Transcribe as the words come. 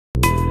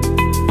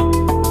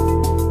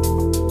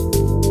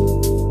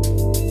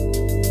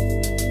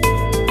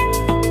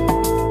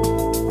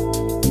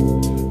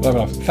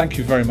So thank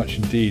you very much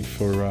indeed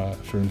for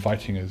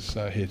inviting us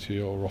here to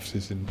your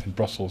offices in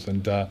Brussels,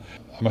 and I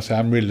must say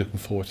I'm really looking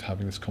forward to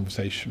having this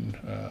conversation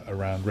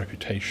around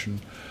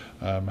reputation,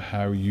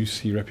 how you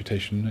see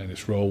reputation and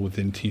its role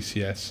within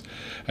TCS,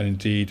 and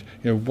indeed,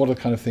 what are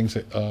the kind of things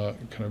that are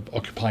kind of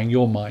occupying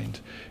your mind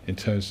in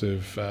terms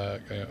of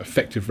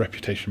effective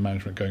reputation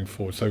management going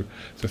forward. So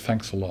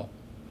thanks a lot.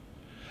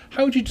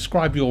 How would you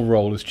describe your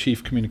role as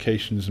Chief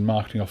Communications and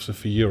Marketing Officer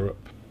for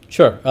Europe?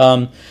 Sure.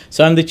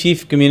 So I'm the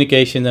Chief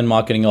Communications and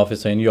Marketing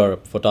Officer in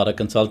Europe for Tata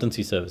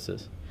Consultancy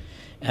Services.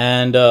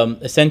 And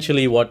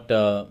essentially what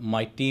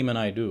my team and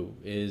I do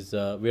is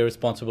we're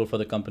responsible for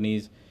the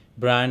company's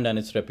brand and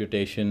its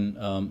reputation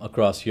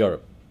across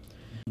Europe.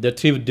 There are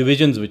three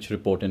divisions which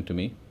report into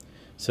me.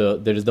 So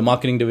there is the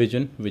marketing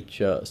division,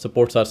 which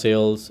supports our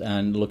sales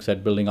and looks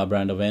at building our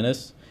brand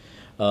awareness.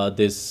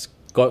 There's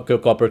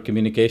corporate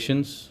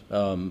communications,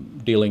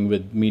 dealing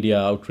with media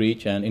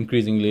outreach and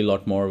increasingly a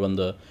lot more on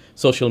the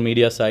social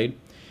media side.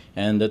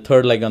 And the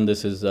third leg on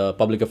this is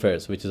public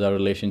affairs, which is our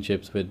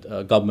relationships with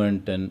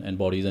government and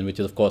bodies, and which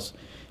is, of course,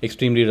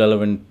 extremely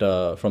relevant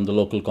from the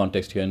local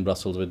context here in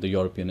Brussels with the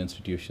European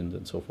institutions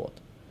and so forth.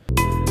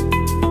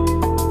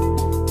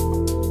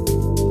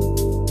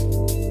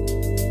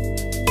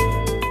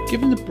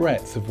 Given the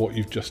breadth of what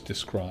you've just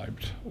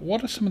described,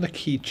 what are some of the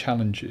key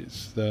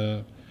challenges,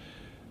 the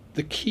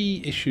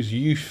key issues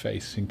you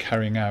face in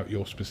carrying out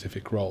your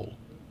specific role?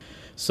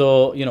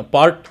 So,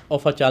 part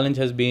of our challenge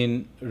has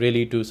been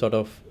really to sort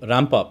of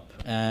ramp up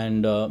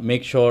and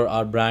make sure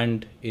our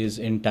brand is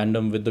in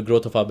tandem with the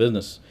growth of our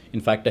business.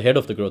 In fact, ahead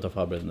of the growth of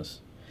our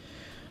business.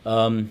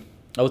 I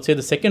would say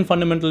the second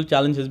fundamental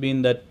challenge has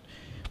been that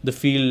the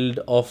field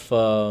of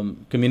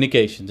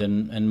communications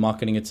and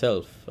marketing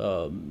itself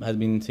has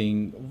been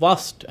seeing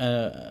vast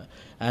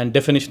and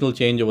definitional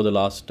change over the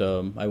last,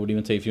 I would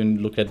even say if you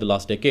look at the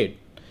last decade.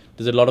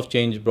 There's a lot of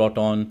change brought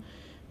on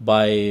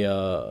by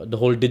the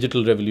whole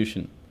digital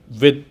revolution,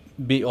 with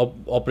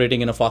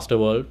operating in a faster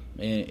world,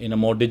 in a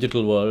more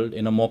digital world,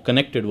 in a more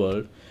connected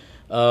world.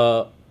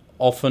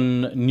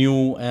 Often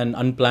new and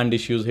unplanned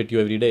issues hit you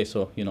every day.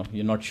 So,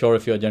 you're not sure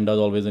if your agenda is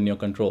always in your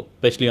control,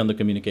 especially on the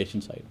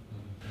communication side.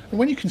 And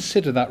when you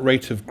consider that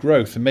rate of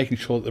growth and making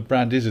sure that the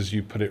brand is, as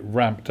you put it,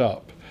 ramped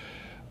up,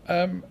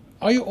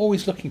 are you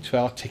always looking to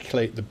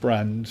articulate the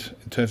brand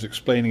in terms of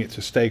explaining it to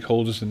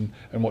stakeholders and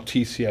what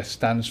TCS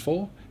stands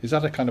for? Is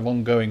that a kind of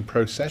ongoing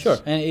process? Sure,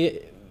 and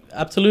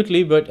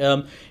absolutely, but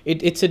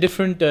it's a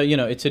different,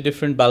 it's a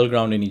different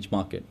battleground in each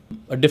market.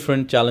 A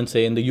different challenge,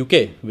 say, in the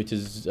UK, which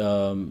is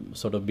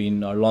sort of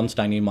been our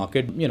long-standing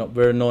market.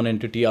 We're a known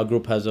entity. Our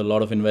group has a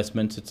lot of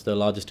investments. It's the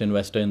largest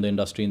investor in the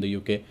industry in the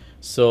UK.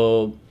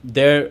 So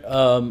there,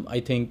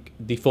 I think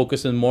the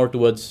focus is more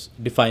towards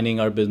defining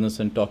our business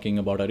and talking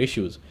about our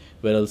issues.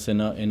 Whereas in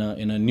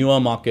a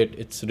newer market,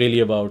 it's really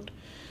about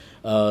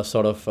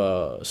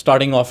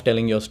starting off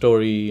telling your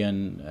story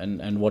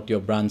and what your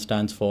brand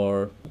stands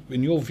for.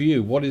 In your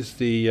view, what is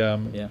the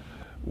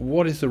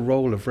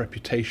role of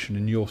reputation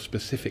in your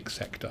specific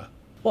sector?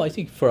 Well, I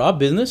think for our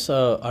business,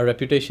 our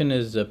reputation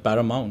is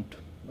paramount.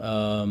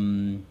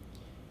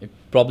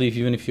 Probably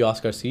even if you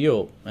ask our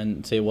CEO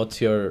and say, what's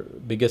your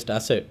biggest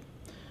asset?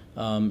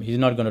 He's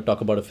not going to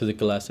talk about a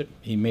physical asset.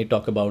 He may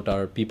talk about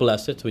our people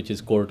assets, which is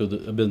core to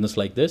a business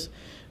like this.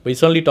 But he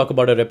certainly talk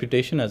about a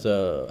reputation as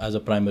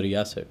a primary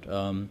asset.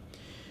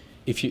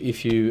 If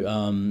you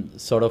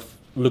sort of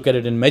look at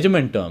it in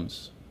measurement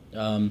terms,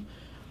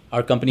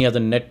 our company has a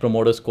net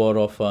promoter score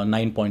of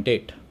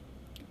 9.8,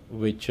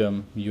 which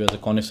you as a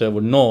connoisseur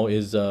would know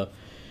is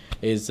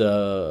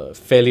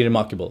fairly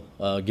remarkable,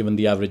 given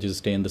the averages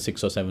stay in the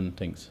 6 or 7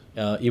 things.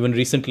 Even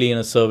recently in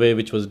a survey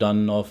which was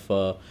done of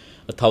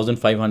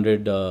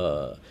 1,500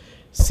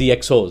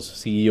 CXOs,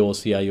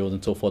 CEOs, CIOs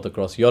and so forth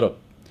across Europe,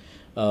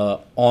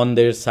 on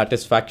their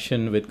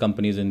satisfaction with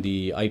companies in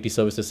the IT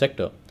services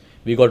sector,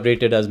 we got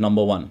rated as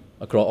 #1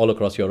 all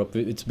across Europe.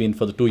 It's been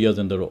for the 2 years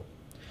in a row.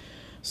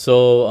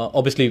 So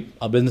obviously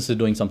our business is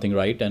doing something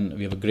right, and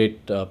we have a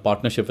great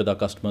partnership with our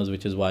customers,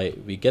 which is why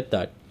we get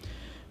that.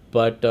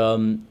 But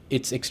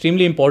it's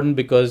extremely important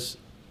because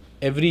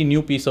every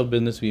new piece of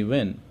business we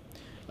win,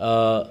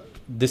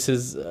 this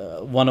is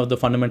one of the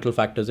fundamental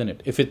factors in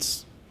it. If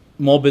it's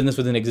more business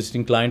with an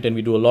existing client, and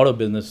we do a lot of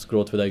business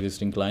growth with our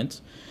existing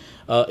clients,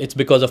 it's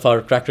because of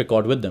our track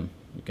record with them.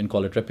 You can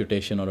call it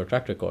reputation or a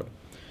track record.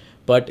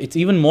 But it's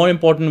even more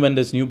important when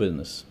there's new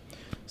business.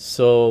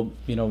 So,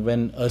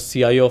 when a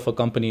CIO of a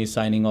company is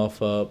signing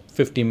off a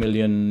 50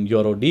 million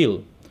euro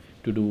deal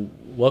to do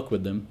work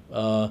with them,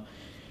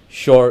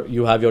 sure,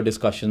 you have your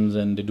discussions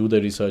and they do the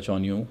research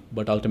on you,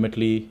 but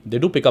ultimately they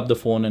do pick up the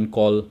phone and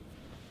call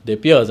their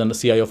peers and the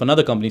CIO of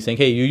another company saying,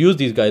 hey, you use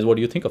these guys, what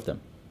do you think of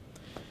them?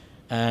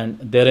 And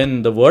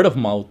therein the word of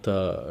mouth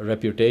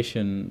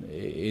reputation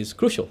is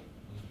crucial.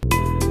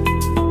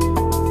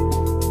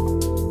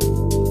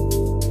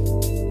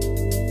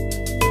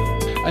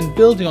 And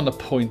building on the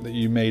point that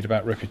you made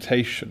about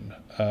reputation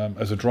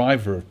as a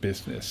driver of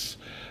business,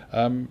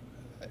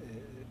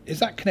 is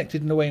that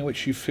connected in the way in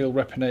which you feel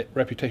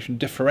reputation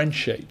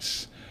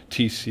differentiates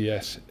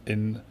TCS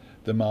in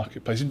the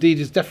marketplace? Indeed,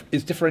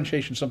 is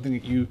differentiation something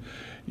that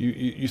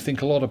you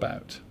think a lot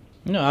about?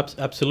 No,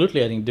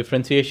 absolutely. I think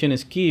differentiation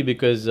is key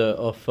because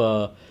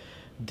of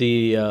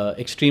the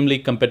extremely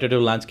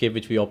competitive landscape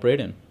which we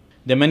operate in.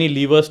 There are many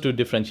levers to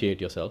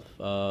differentiate yourself.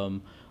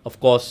 Of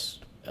course,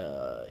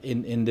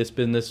 in this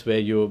business where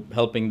you're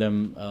helping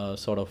them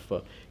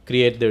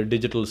create their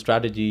digital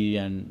strategy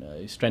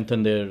and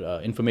strengthen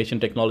their information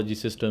technology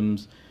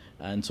systems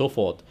and so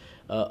forth,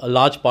 a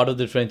large part of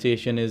the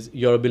differentiation is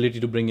your ability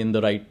to bring in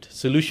the right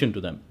solution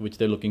to them, which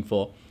they're looking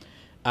for,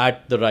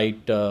 at the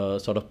right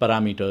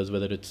parameters,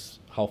 whether it's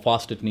how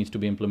fast it needs to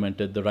be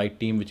implemented, the right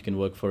team which can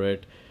work for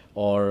it,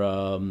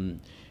 or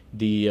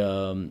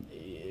the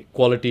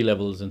quality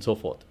levels and so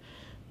forth.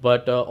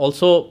 But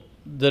also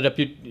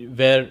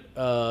where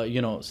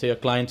say a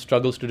client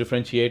struggles to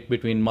differentiate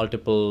between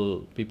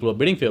multiple people who are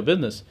bidding for your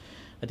business,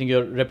 I think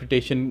your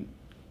reputation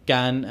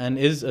can and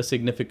is a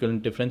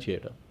significant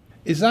differentiator.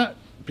 Is that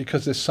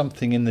because there's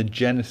something in the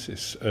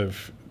genesis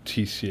of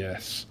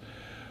TCS,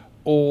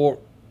 or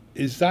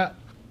is that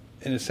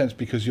in a sense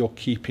because you're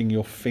keeping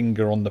your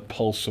finger on the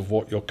pulse of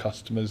what your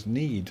customers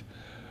need,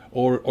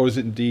 or is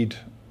it indeed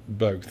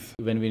both?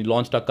 When we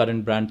launched our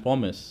current brand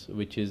promise,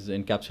 which is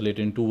encapsulated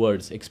in 2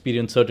 words,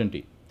 experience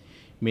certainty,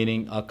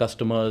 meaning our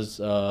customers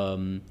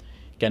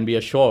can be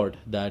assured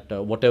that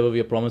whatever we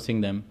are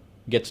promising them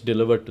gets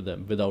delivered to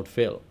them without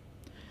fail.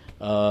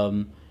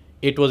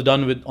 It was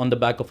done on the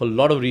back of a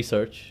lot of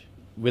research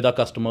with our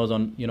customers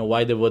on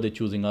why were they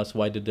choosing us,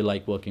 why did they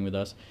like working with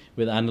us,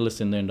 with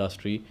analysts in the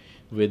industry,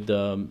 with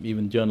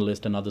even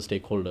journalists and other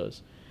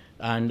stakeholders.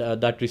 And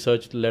that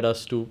research led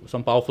us to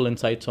some powerful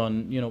insights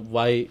on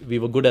why we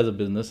were good as a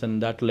business,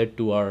 and that led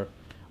to our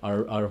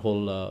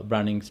whole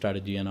branding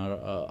strategy and our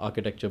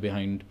architecture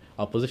behind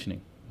our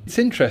positioning. It's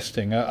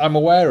interesting. I'm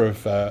aware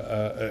of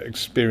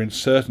experience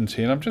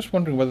certainty, and I'm just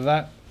wondering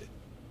whether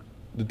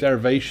the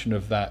derivation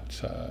of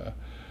that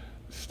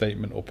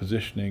statement or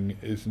positioning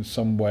is in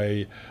some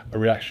way a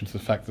reaction to the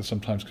fact that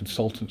sometimes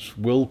consultants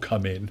will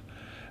come in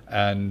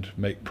and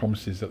make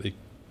promises that they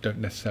don't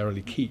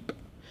necessarily keep.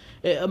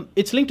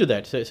 It's linked to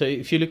that. So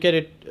if you look at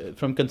it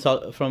from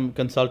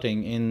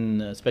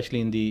consulting, especially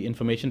in the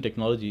information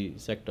technology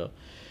sector,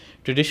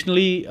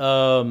 traditionally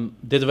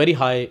there's a very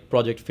high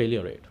project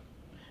failure rate.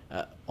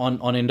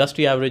 On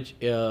industry average,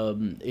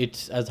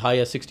 it's as high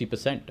as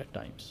 60% at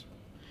times.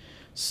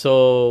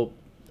 So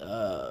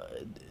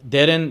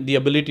therein, the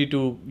ability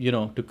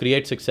to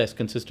create success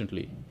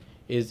consistently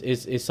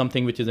is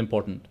something which is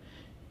important,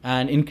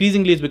 and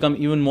increasingly it's become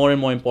even more and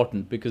more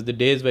important, because the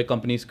days where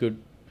companies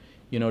could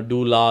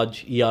do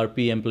large ERP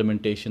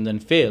implementations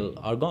and fail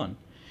are gone.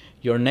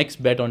 Your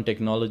next bet on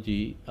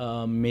technology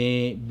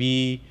may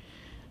be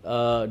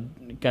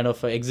kind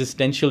of an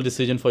existential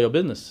decision for your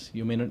business.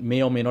 You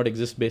may or may not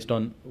exist based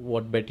on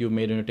what bet you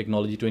made in your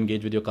technology to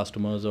engage with your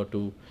customers, or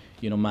to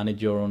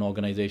manage your own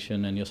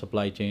organization and your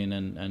supply chain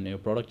and your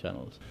product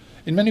channels.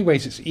 In many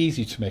ways, it's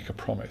easy to make a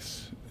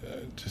promise,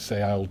 to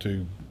say I'll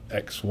do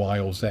X, Y,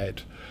 or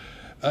Z.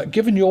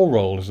 Given your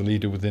role as a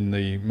leader within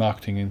the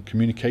marketing and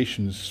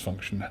communications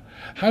function,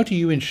 how do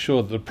you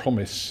ensure that the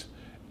promise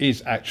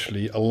is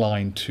actually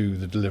aligned to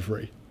the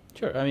delivery?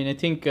 Sure. I mean, I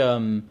think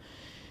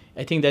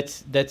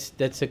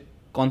that's a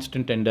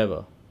constant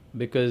endeavor,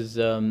 because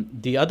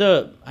the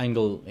other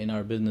angle in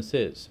our business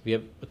is we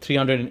have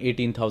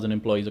 318,000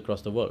 employees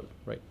across the world,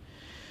 right?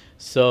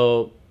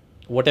 So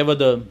whatever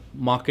the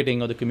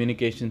marketing or the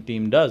communication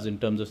team does in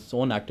terms of its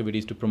own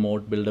activities to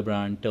promote, build a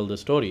brand, tell the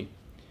story,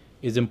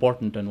 is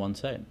important on one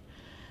side.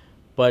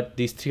 But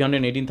these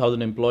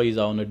 318,000 employees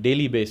are on a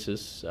daily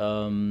basis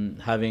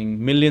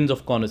having millions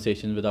of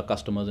conversations with our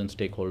customers and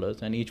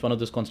stakeholders, and each one of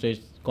those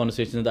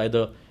conversations is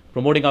either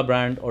promoting our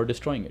brand or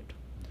destroying it.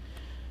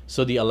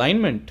 So the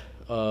alignment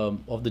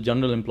of the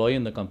general employee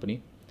in the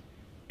company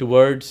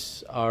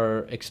towards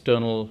our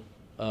external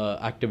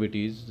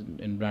activities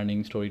in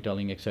branding,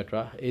 storytelling,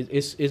 etc.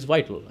 is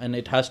vital, and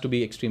it has to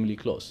be extremely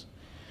close.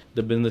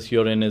 The business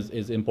you're in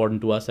is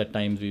important to us. At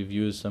times we've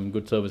used some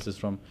good services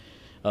from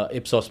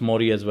Ipsos,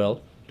 MORI as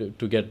well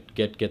to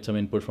get some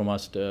input from our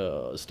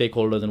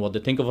stakeholders and what they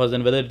think of us,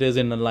 and whether it is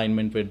in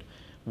alignment with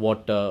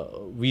what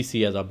we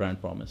see as our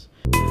brand promise.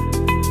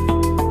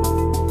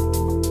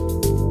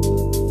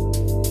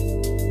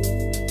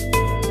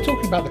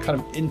 Talking about the kind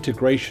of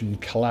integration,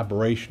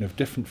 collaboration of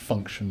different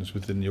functions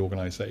within the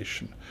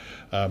organization,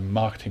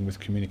 marketing with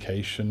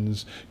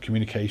communications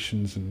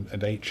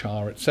and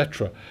HR,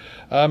 etc.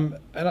 And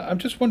I'm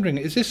just wondering,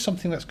 is this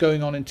something that's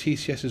going on in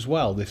TCS as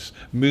well, this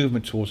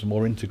movement towards a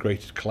more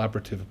integrated,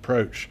 collaborative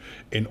approach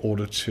in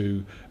order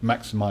to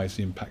maximize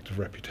the impact of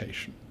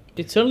reputation?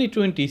 It's certainly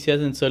true in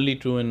TCS and certainly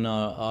true in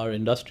our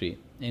industry.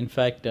 In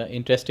fact,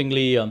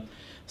 interestingly,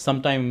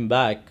 some time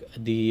back,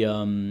 the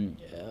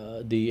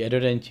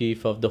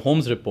editor-in-chief of the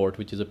Holmes Report,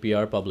 which is a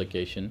PR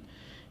publication,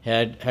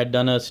 had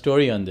done a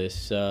story on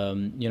this,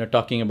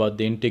 talking about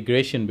the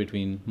integration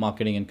between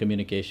marketing and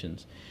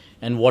communications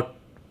and what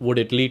would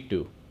it lead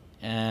to.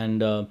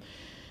 And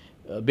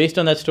based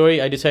on that story,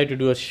 I decided to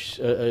do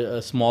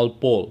a small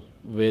poll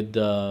with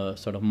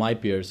sort of my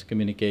peers,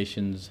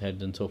 communications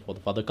heads and so forth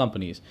of other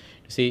companies,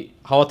 to see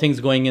how are things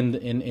going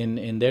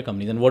in their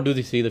companies and what do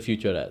they see the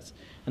future as.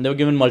 And they were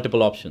given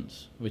multiple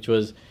options, which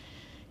was,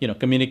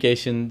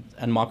 communication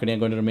and marketing are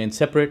going to remain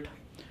separate,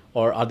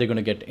 or are they going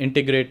to get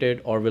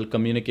integrated, or will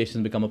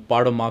communications become a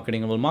part of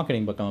marketing, or will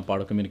marketing become a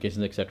part of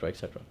communications, etc.,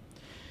 etc.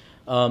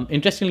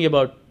 Interestingly,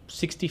 about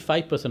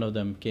 65% of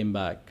them came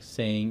back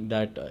saying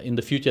that in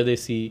the future they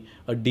see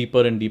a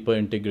deeper and deeper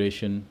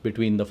integration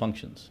between the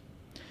functions.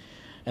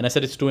 And I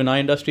said it's true in our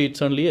industry, it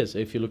certainly is.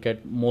 If you look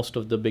at most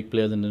of the big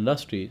players in the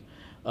industry,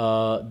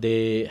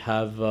 they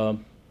have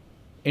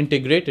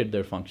integrated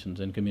their functions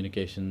in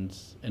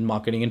communications and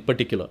marketing in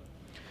particular.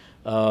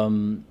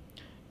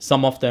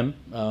 Some of them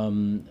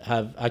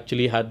have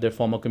actually had their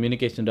former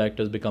communication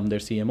directors become their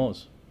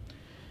CMOs.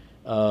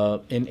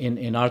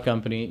 In our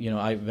company,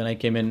 when I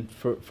came in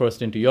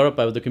first into Europe,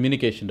 I was the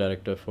communication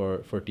director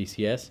for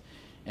TCS,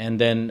 and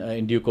then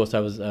in due course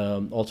I was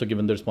also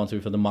given the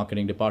responsibility for the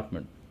marketing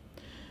department,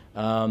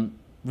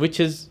 which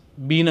has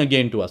been a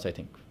gain to us, I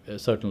think,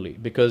 certainly,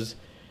 because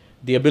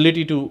the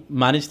ability to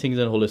manage things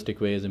in a holistic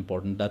way is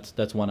important.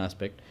 That's one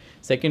aspect.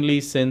 Secondly,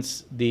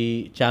 since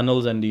the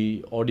channels and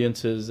the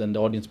audiences and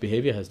the audience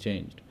behavior has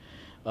changed,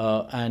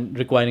 and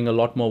requiring a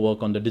lot more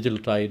work on the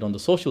digital side, on the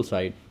social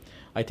side,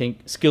 I think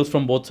skills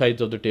from both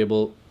sides of the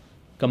table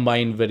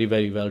combine very,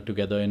 very well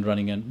together in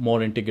running a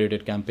more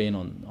integrated campaign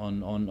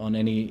on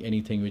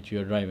anything which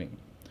you are driving.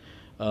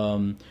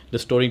 The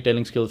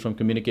storytelling skills from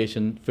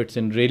communication fits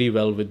in really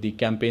well with the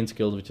campaign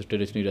skills which is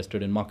traditionally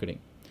rested in marketing.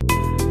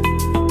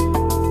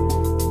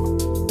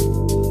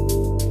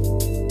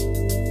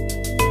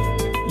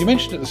 You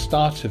mentioned at the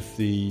start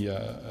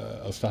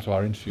of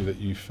our interview that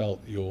you felt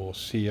your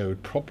CEO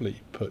would probably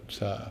put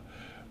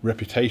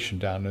reputation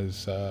down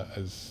as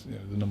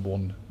the number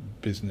one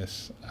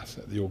business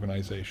asset the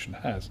organisation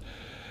has.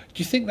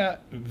 Do you think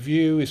that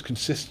view is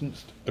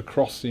consistent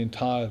across the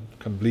entire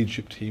kind of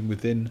leadership team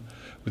within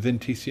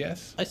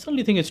TCS? I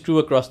certainly think it's true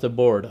across the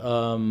board.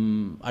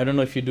 I don't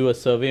know if you do a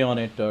survey on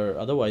it or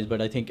otherwise,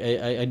 but I think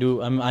I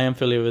do. I am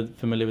familiar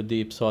with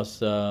the Ipsos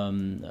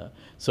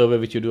survey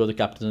which you do of the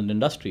captains in the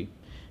industry,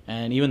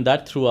 and even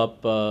that threw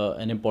up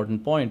an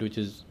important point, which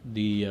is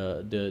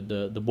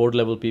the board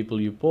level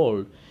people you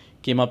polled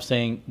came up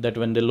saying that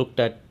when they looked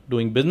at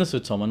doing business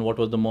with someone, what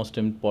was the most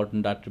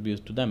important attributes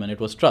to them, and it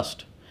was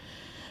trust.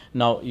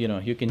 Now,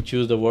 you can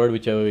choose the word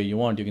whichever way you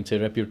want. You can say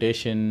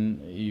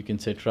reputation, you can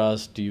say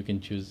trust, you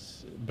can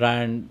choose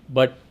brand,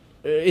 but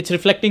it's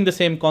reflecting the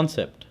same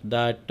concept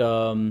that,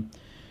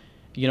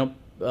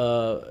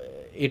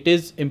 it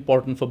is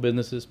important for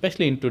businesses,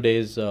 especially in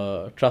today's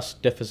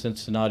trust deficit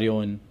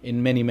scenario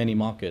in many, many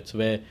markets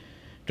where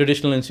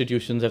traditional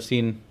institutions have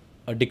seen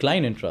a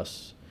decline in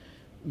trust,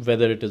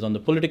 whether it is on the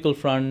political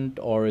front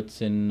or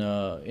it's in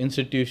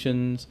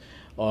institutions,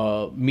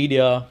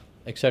 media,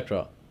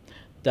 etc.,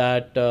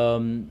 that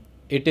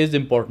it is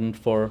important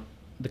for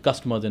the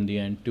customers in the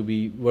end to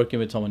be working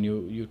with someone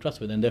you trust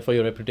with, and therefore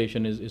your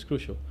reputation is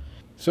crucial.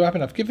 So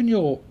Abhinav, given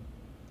your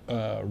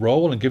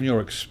role and given your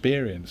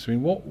experience, I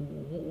mean,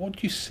 what do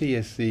you see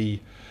as the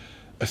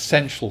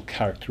essential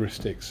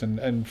characteristics,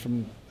 and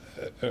from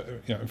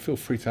feel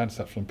free to answer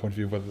that from the point of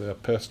view of whether they're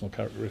personal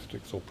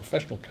characteristics or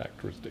professional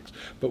characteristics,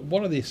 but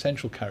what are the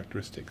essential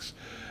characteristics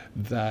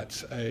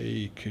that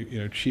a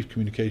chief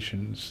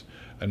communications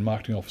and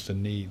marketing officer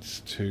needs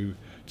to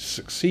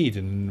succeed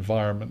in an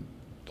environment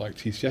like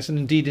TCS, and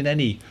indeed in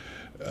any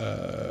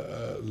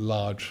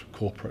large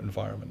corporate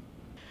environment?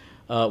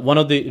 One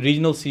of the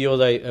regional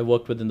CEOs I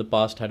worked with in the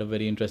past had a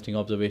very interesting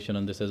observation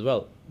on this as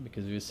well,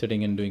 because we were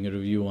sitting and doing a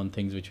review on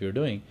things which we were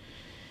doing.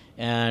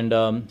 And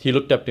he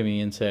looked up to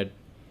me and said,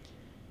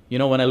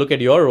 when I look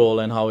at your role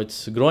and how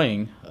it's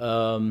growing,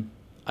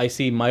 I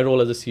see my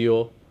role as a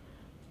CEO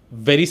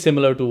very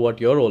similar to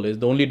what your role is.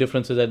 The only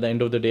difference is at the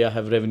end of the day, I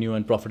have revenue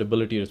and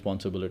profitability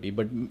responsibility.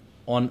 But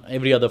on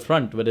every other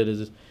front, whether it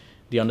is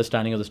the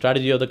understanding of the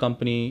strategy of the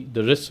company,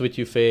 the risks which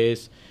you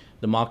face,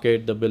 the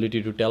market, the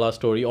ability to tell our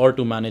story or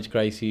to manage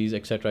crises,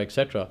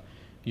 etc.,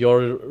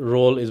 your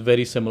role is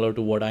very similar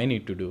to what I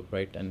need to do,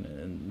 right?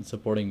 And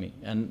supporting me.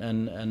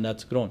 And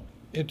that's grown.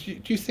 Do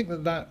you think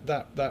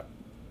that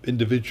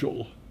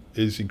individual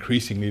is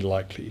increasingly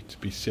likely to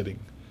be sitting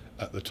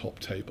at the top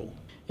table?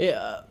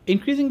 Yeah,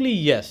 increasingly,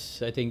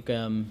 yes. I think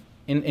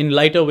in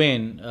lighter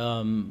vein,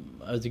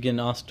 I was again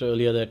asked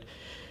earlier that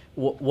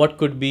what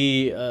could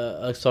be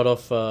a sort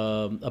of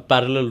a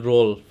parallel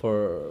role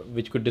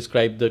which could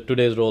describe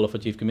today's role of a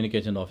chief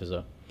communication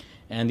officer.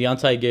 And the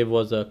answer I gave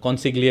was a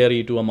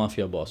consigliere to a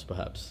mafia boss,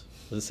 perhaps.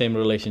 The same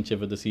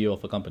relationship with the CEO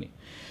of a company.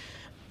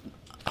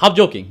 Half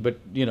joking, but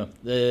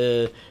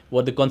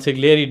what the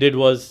consigliere did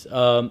was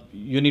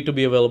you need to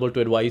be available to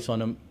advise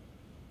on a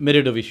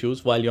myriad of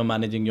issues while you're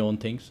managing your own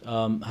things.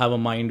 Have a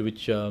mind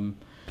which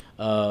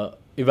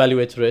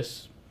evaluates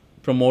risks,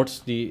 promotes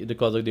the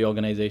cause of the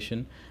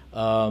organization,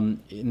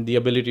 in the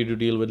ability to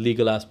deal with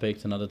legal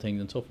aspects and other things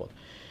and so forth.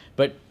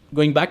 But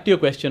going back to your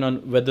question on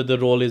whether the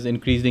role is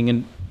increasing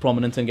in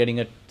prominence and getting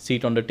a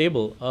seat on the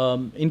table,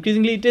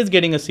 increasingly it is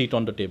getting a seat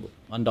on the table,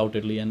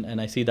 undoubtedly, and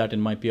I see that in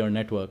my peer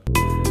network.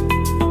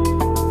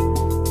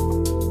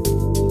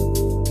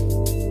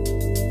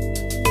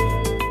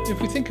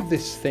 If we think of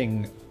this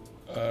thing,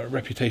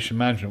 reputation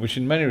management, which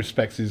in many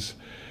respects is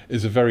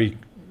a very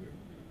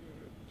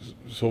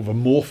sort of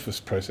amorphous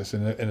process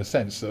in a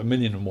sense that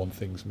 1,000,001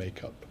 things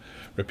make up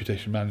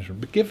reputation management.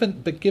 But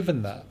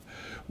given that,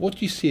 what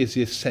do you see as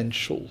the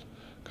essential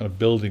kind of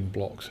building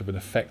blocks of an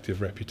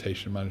effective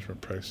reputation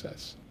management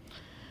process?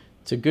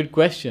 It's a good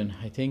question.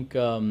 I think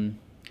one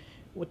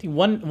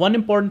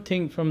important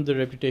thing from the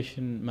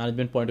reputation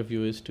management point of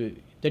view is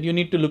that you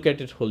need to look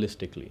at it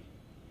holistically.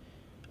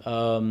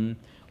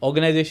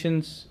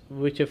 Organizations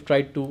which have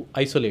tried to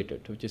isolate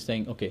it, which is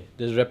saying, okay,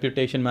 this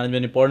reputation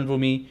management important for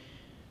me,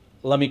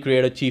 let me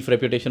create a chief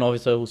reputation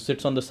officer who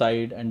sits on the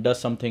side and does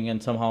something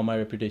and somehow my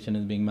reputation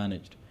is being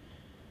managed,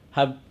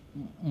 have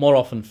more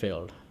often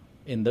failed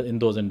in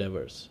those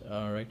endeavors.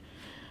 All right.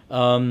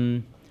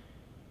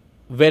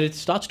 Where it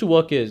starts to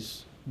work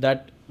is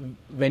that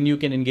when you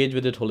can engage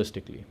with it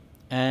holistically.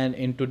 And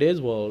in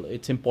today's world,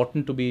 it's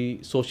important to be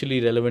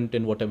socially relevant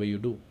in whatever you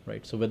do,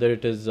 right? So whether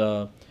it is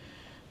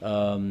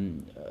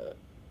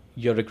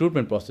your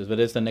recruitment process,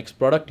 whether it's the next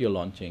product you're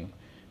launching,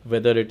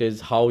 whether it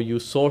is how you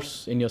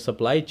source in your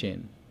supply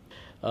chain,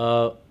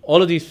 all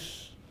of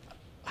these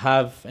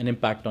have an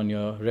impact on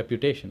your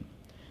reputation.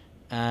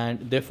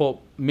 And therefore,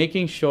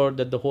 making sure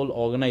that the whole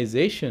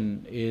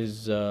organization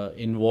is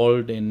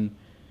involved in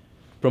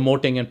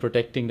promoting and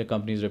protecting the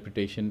company's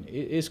reputation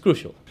is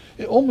crucial.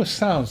 It almost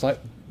sounds like,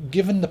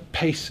 given the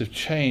pace of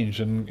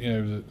change and,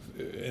 in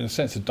a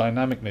sense, the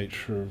dynamic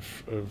nature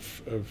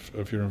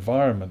of your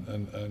environment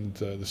and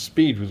the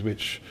speed with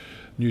which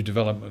new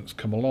developments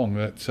come along,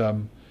 that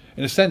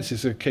in a sense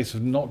it's a case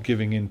of not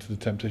giving in to the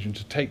temptation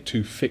to take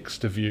too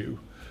fixed a view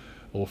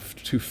or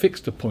too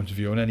fixed a point of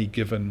view on any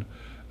given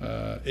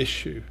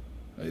issue.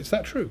 Is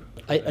that true?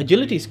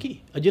 Agility is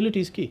key. Agility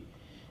is key.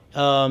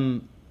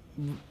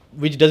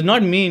 Which does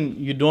not mean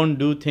you don't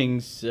do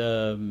things,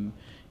 to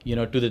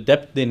the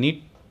depth they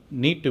need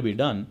to be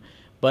done,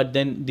 but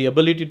then the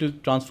ability to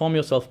transform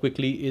yourself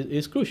quickly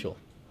is crucial.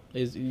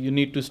 You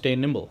need to stay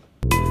nimble.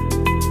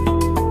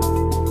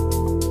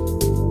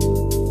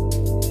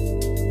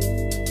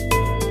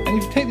 And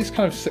if you take this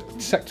kind of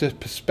sector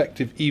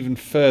perspective even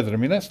further, I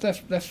mean, let's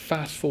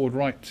fast forward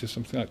right to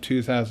something like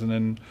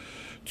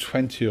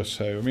 2020 or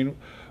so. I mean,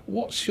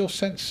 what's your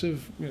sense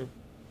of,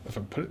 if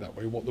I put it that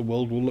way, what the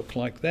world will look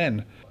like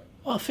then?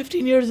 Well,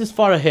 15 years is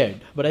far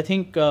ahead, but I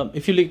think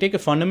if you take a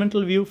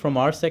fundamental view from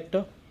our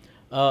sector,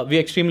 we're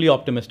extremely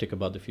optimistic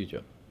about the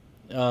future.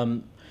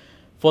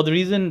 For the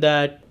reason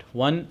that,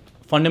 one,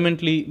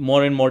 fundamentally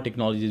more and more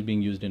technology is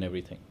being used in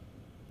everything.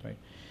 Right?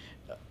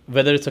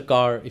 Whether it's a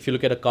car, if you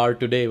look at a car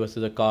today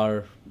versus a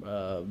car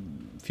a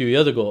few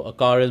years ago, a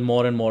car is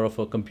more and more of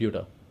a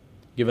computer,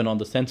 given all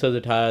the sensors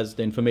it has,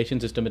 the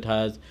information system it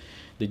has,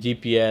 the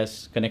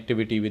GPS,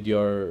 connectivity with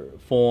your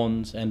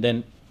phones, and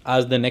then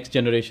as the next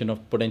generation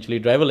of potentially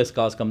driverless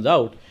cars comes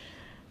out,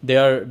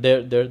 they're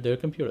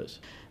computers.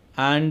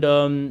 And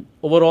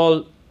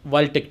overall,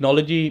 while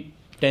technology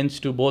tends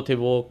to both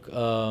evoke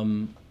a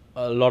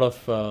lot of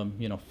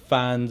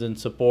fans and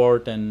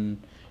support and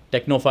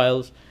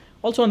technophiles,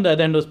 also on the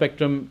other end of the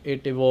spectrum,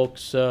 it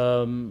evokes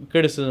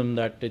criticism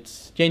that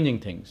it's changing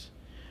things.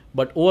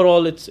 But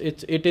overall, it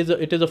is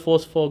a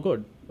force for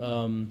good.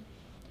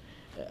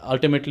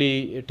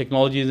 Ultimately,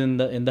 technology is in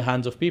the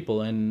hands of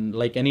people, and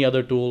like any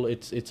other tool,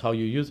 it's how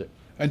you use it.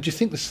 And do you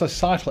think the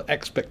societal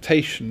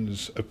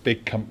expectations of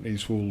big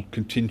companies will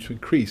continue to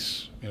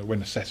increase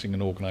when assessing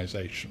an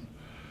organisation?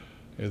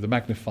 The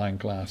magnifying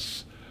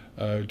glass,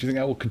 do you think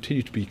that will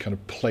continue to be kind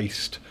of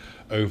placed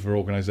over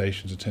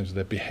organisations in terms of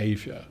their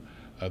behaviour,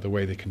 the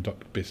way they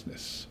conduct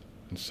business,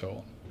 and so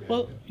on?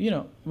 Well,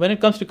 when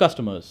it comes to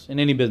customers in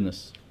any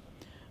business,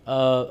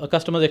 a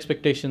customer's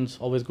expectations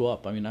always go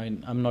up. I mean,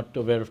 I'm not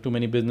aware of too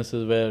many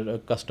businesses where a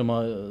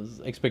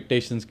customer's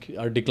expectations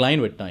are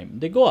declined with time.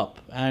 They go up,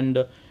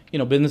 and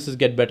businesses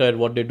get better at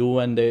what they do,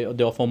 and they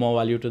offer more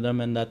value to them,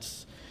 and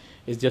it's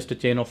just a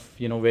chain of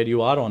where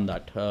you are on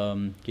that,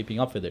 keeping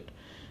up with it.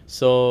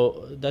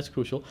 So that's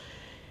crucial.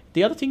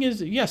 The other thing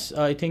is, yes,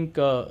 I think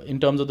in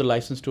terms of the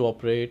license to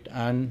operate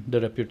and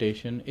the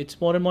reputation, it's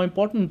more and more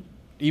important,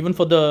 even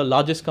for the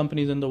largest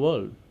companies in the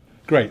world.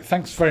 Great,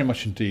 thanks very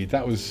much indeed.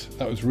 That was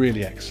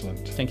really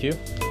excellent. Thank you.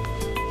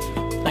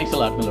 Thanks a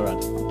lot,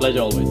 Milorad.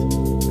 Pleasure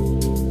always.